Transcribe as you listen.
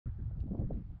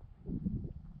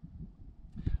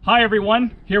Hi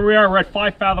everyone, here we are, we're at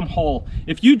 5 Fathom Hole.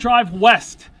 If you drive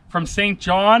west from St.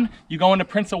 John, you go into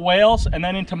Prince of Wales and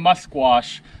then into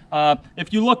Musquash.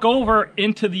 If you look over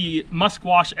into the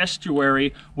Musquash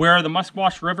Estuary, where the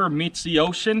Musquash River meets the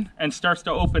ocean and starts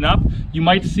to open up, you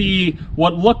might see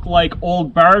what look like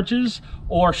old barges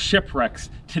or shipwrecks.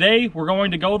 Today, we're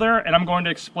going to go there and I'm going to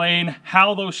explain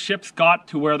how those ships got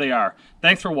to where they are.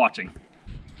 Thanks for watching.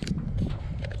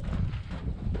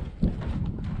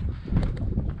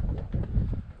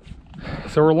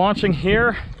 So we're launching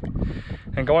here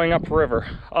and going upriver,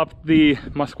 up the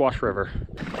Musquash River.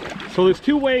 So there's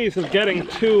two ways of getting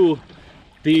to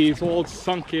these old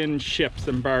sunken ships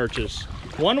and barges.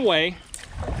 One way,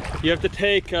 you have to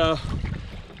take a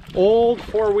old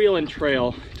four-wheeling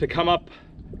trail to come up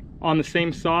on the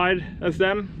same side as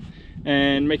them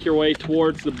and make your way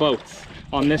towards the boats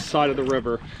on this side of the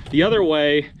river. The other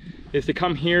way is to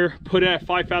come here, put in a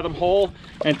 5 Fathom Hole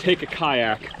and take a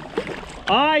kayak.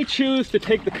 I choose to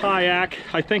take the kayak.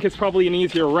 I think it's probably an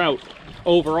easier route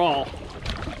overall.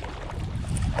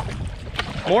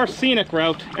 More scenic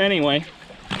route anyway.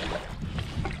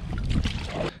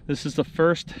 This is the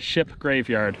first ship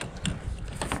graveyard.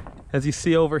 As you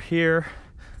see over here,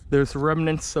 there's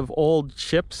remnants of old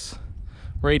ships.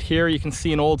 Right here you can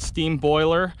see an old steam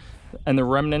boiler and the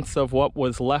remnants of what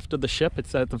was left of the ship.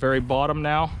 It's at the very bottom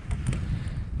now.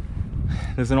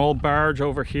 There's an old barge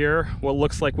over here, what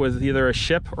looks like was either a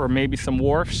ship or maybe some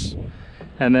wharfs.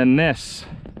 And then this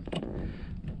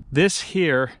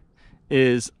here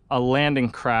is a landing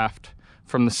craft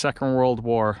from the Second World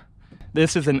War.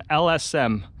 This is an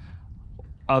LSM,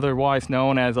 otherwise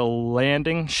known as a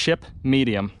landing ship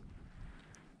medium.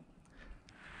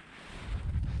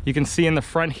 You can see in the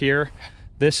front here,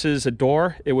 this is a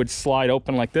door. It would slide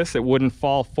open like this. It wouldn't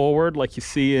fall forward like you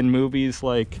see in movies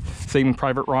like Saving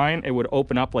Private Ryan. It would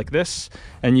open up like this,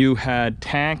 and you had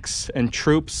tanks and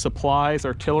troops, supplies,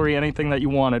 artillery, anything that you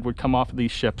wanted would come off of these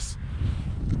ships.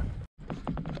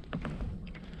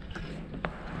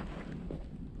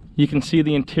 You can see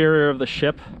the interior of the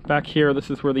ship. Back here, this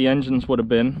is where the engines would have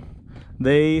been.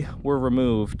 They were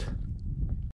removed.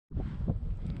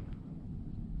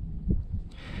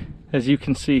 As you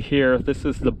can see here, this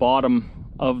is the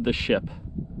bottom of the ship.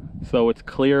 So it's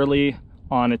clearly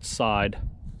on its side.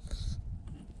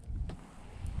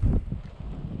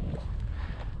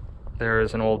 There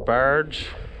is an old barge.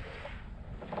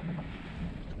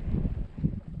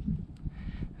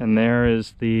 And there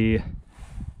is the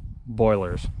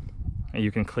boilers. And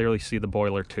you can clearly see the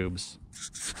boiler tubes.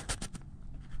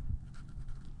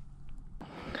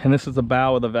 And this is the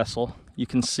bow of the vessel. You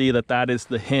can see that that is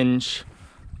the hinge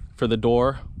for the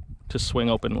door to swing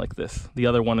open like this. The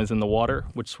other one is in the water,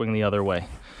 which swing the other way.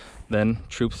 Then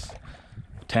troops,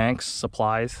 tanks,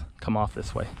 supplies come off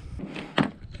this way.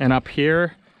 And up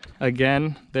here,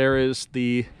 again, there is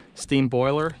the steam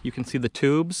boiler. You can see the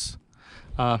tubes.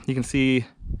 You can see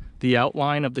the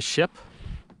outline of the ship.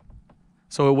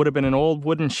 So it would have been an old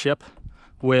wooden ship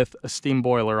with a steam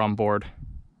boiler on board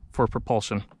for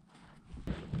propulsion.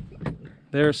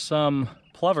 There's some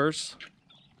plovers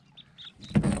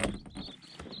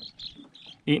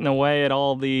eating away at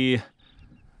all the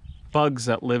bugs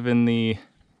that live in the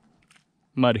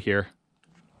mud here.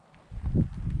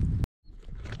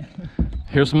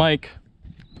 Here's Mike.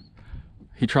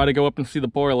 He tried to go up and see the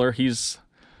boiler. He's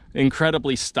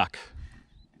incredibly stuck.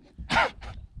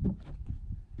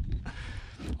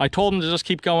 I told him to just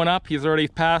keep going up. He's already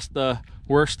past the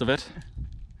worst of it,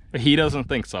 but he doesn't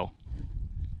think so.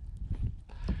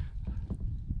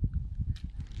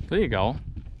 There you go.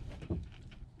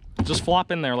 Just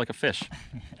flop in there like a fish.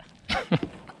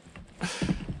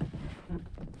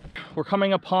 We're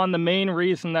coming upon the main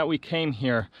reason that we came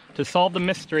here, to solve the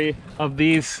mystery of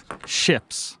these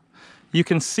ships. You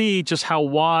can see just how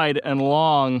wide and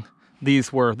long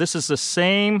these were. This is the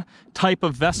same type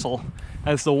of vessel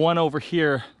as the one over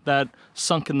here that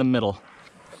sunk in the middle.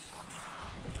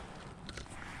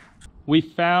 We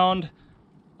found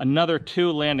another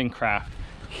 2 landing craft.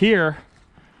 Here,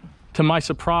 to my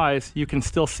surprise, you can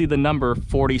still see the number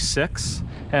 46,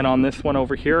 and on this one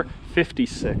over here,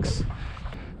 56.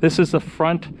 This is the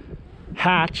front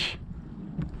hatch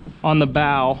on the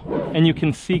bow, and you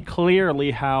can see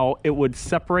clearly how it would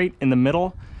separate in the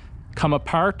middle, come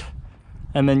apart,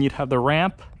 and then you'd have the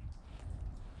ramp.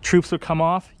 Troops would come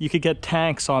off. You could get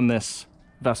tanks on this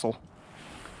vessel.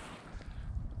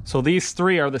 So these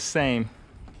 3 are the same.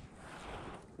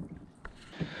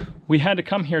 We had to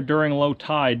come here during low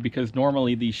tide because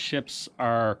normally these ships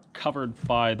are covered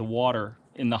by the water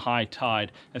in the high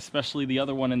tide, especially the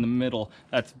other one in the middle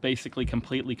that's basically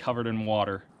completely covered in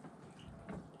water.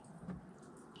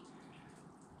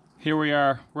 Here we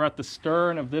are, we're at the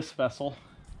stern of this vessel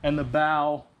and the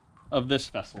bow of this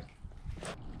vessel.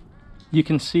 You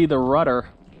can see the rudder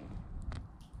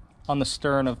on the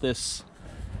stern of this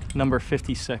number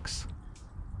 56.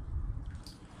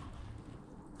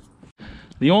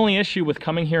 The only issue with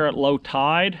coming here at low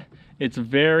tide, it's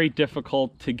very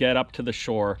difficult to get up to the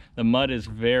shore. The mud is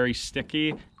very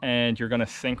sticky and you're gonna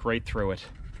sink right through it.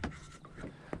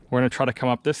 We're gonna try to come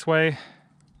up this way,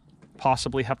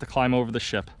 possibly have to climb over the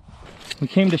ship. We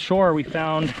came to shore, we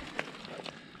found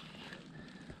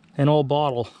an old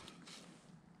bottle.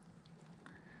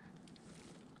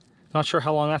 Not sure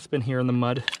how long that's been here in the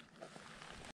mud.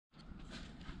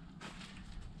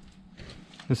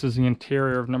 This is the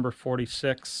interior of number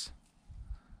 46.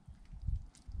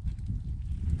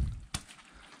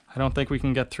 I don't think we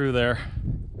can get through there.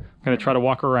 I'm gonna try to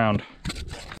walk around.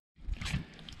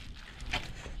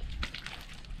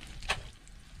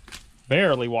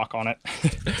 Barely walk on it.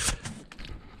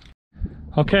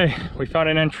 Okay, we found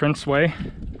an entranceway.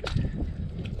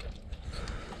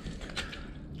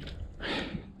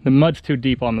 The mud's too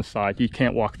deep on the side. You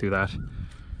can't walk through that.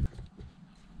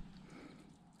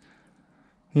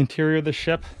 The interior of the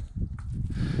ship.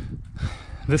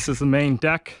 This is the main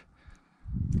deck.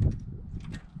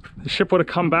 The ship would have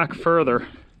come back further,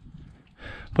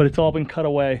 but it's all been cut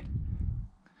away.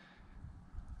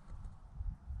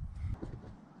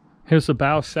 Here's the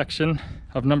bow section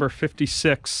of number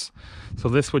 56. So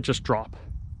this would just drop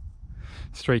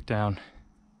straight down.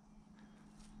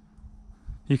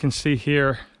 You can see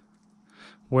here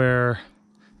where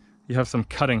you have some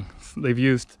cutting. They've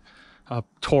used a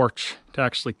torch to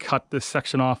actually cut this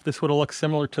section off. This would have looked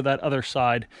similar to that other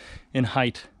side in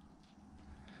height.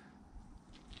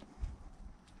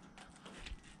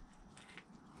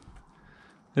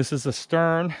 This is the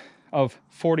stern of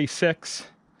 46,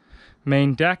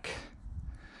 main deck,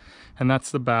 and that's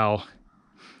the bow.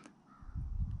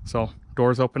 So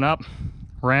doors open up,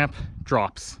 ramp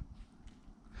drops.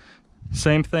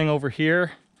 Same thing over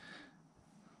here.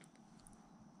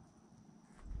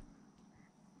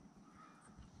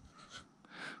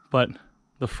 But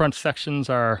the front sections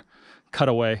are cut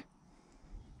away.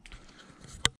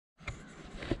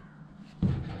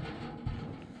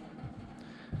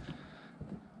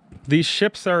 These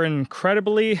ships are in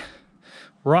incredibly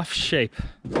rough shape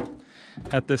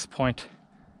at this point.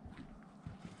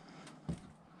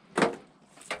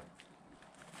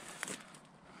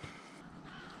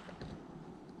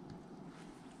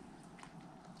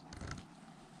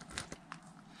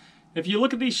 If you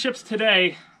look at these ships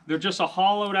today, they're just a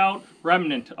hollowed out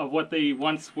remnant of what they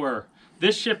once were.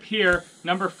 This ship here,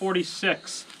 number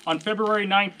 46, on February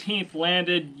 19th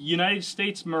landed United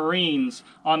States Marines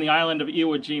on the island of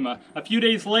Iwo Jima. A few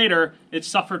days later, it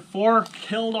suffered 4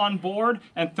 killed on board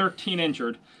and 13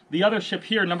 injured. The other ship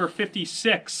here, number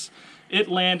 56, it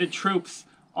landed troops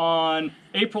on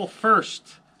April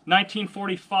 1st,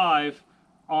 1945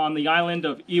 on the island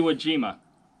of Iwo Jima.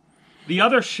 The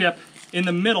other ship in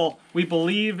the middle, we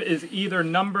believe, is either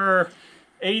number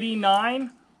 89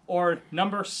 or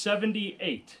number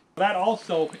 78. That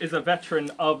also is a veteran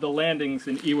of the landings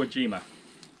in Iwo Jima.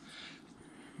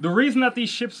 The reason that these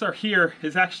ships are here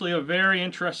is actually a very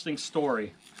interesting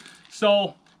story.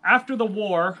 So, after the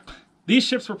war, these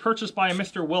ships were purchased by a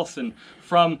Mr. Wilson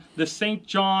from the St.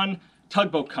 John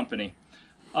Tugboat Company.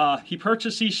 He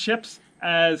purchased these ships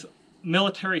as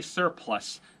military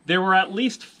surplus. There were at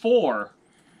least 4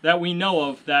 that we know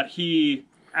of that he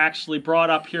actually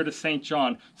brought up here to St.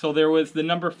 John. So there was the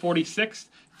number 46,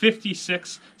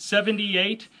 56,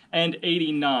 78, and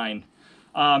 89.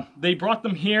 They brought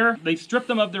them here, they stripped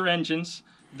them of their engines,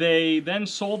 they then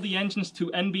sold the engines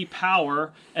to NB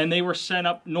Power, and they were sent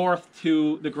up north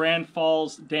to the Grand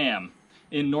Falls Dam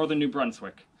in northern New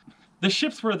Brunswick. The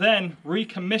ships were then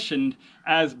recommissioned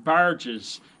as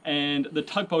barges, and the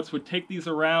tugboats would take these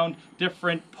around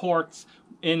different ports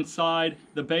inside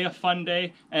the Bay of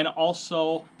Fundy and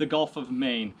also the Gulf of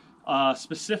Maine,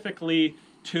 specifically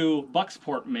to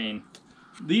Bucksport, Maine.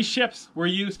 These ships were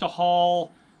used to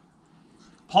haul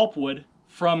pulpwood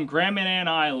from Grand Manan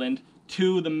Island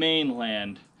to the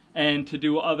mainland and to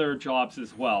do other jobs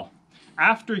as well.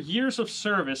 After years of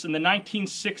service in the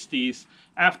 1960s,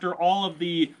 after all of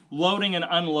the loading and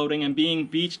unloading and being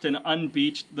beached and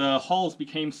unbeached, the hulls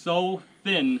became so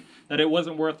thin that it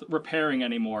wasn't worth repairing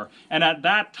anymore. And at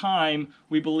that time,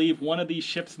 we believe one of these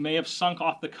ships may have sunk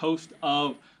off the coast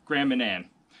of Grand Manan.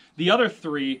 The other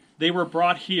 3, they were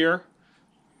brought here,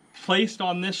 placed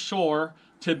on this shore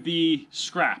to be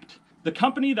scrapped. The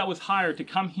company that was hired to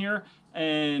come here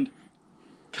and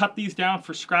cut these down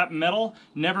for scrap metal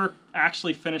never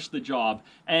actually finished the job.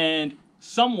 And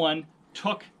someone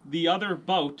took the other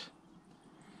boat.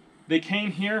 They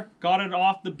came here, got it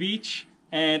off the beach,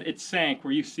 and it sank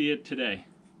where you see it today.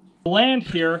 The land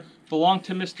here belonged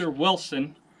to Mr.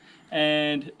 Wilson,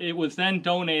 and it was then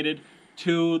donated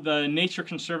to the Nature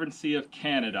Conservancy of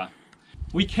Canada.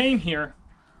 We came here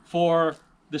for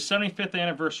the 75th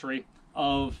anniversary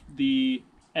of the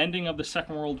ending of the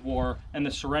Second World War and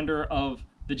the surrender of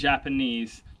the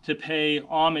Japanese, to pay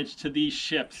homage to these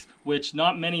ships, which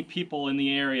not many people in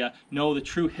the area know the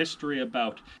true history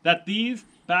about. That these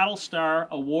Battlestar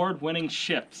award-winning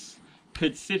ships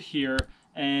could sit here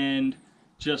and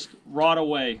just rot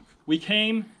away. We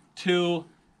came to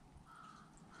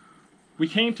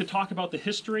talk about the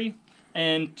history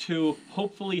and to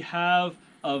hopefully have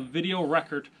a video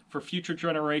record for future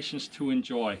generations to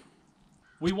enjoy.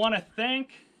 We want to thank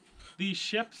these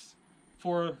ships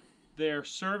for their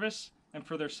service and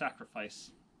for their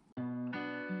sacrifice.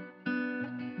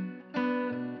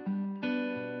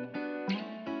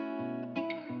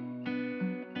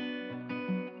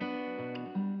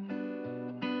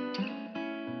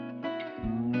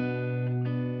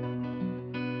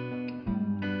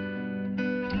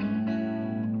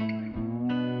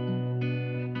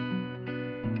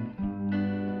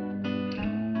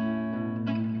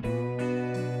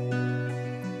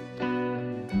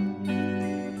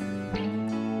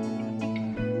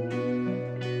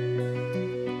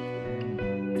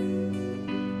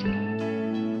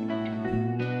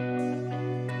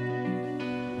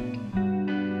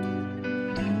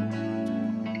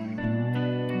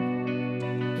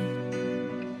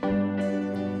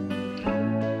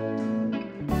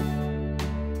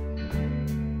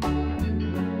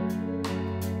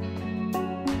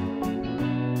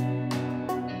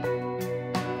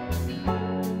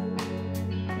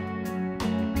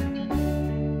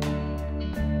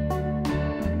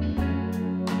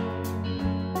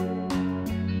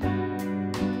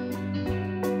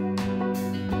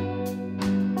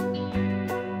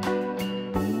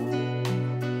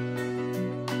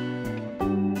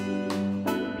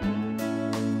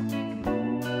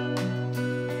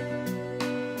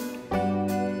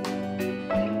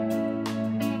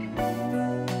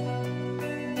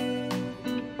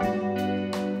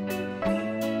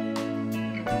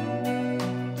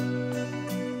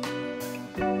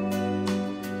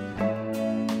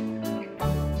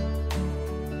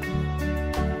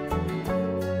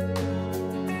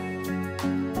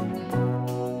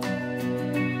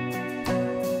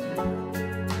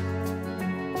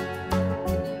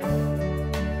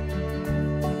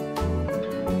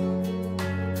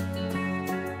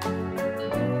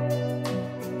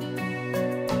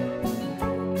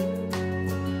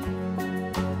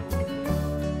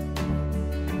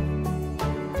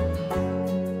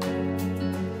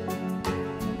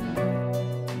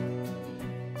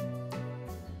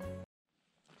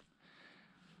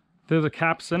 There's a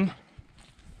capstan.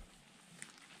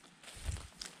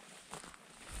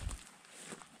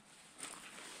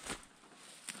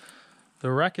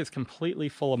 The wreck is completely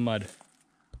full of mud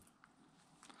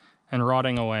and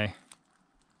rotting away.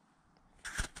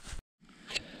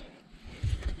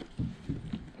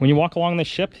 When you walk along the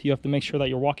ship, you have to make sure that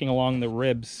you're walking along the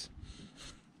ribs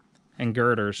and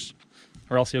girders,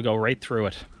 or else you'll go right through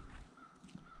it.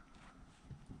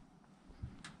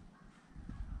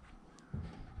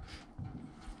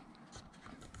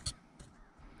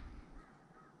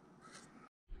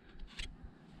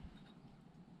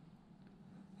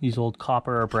 These old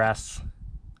copper or brass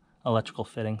electrical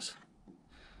fittings.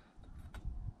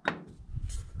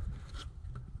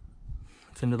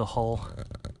 It's into the hull.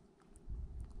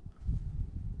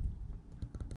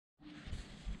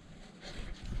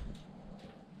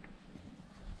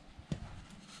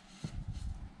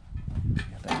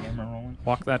 Get that camera rolling.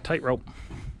 Walk that tightrope.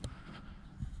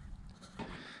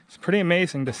 It's pretty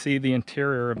amazing to see the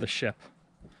interior of the ship.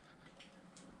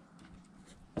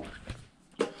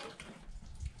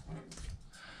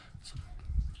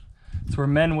 It's where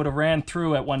men would have ran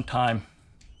through at one time.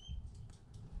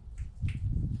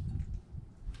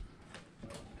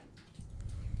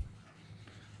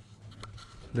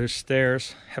 There's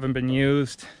stairs, haven't been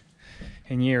used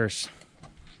in years.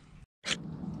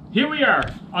 Here we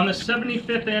are on the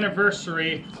 75th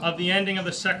anniversary of the ending of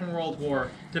the Second World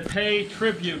War to pay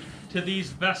tribute to these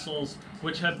vessels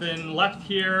which have been left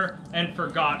here and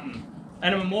forgotten,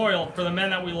 and a memorial for the men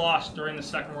that we lost during the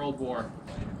Second World War.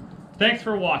 Thanks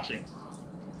for watching.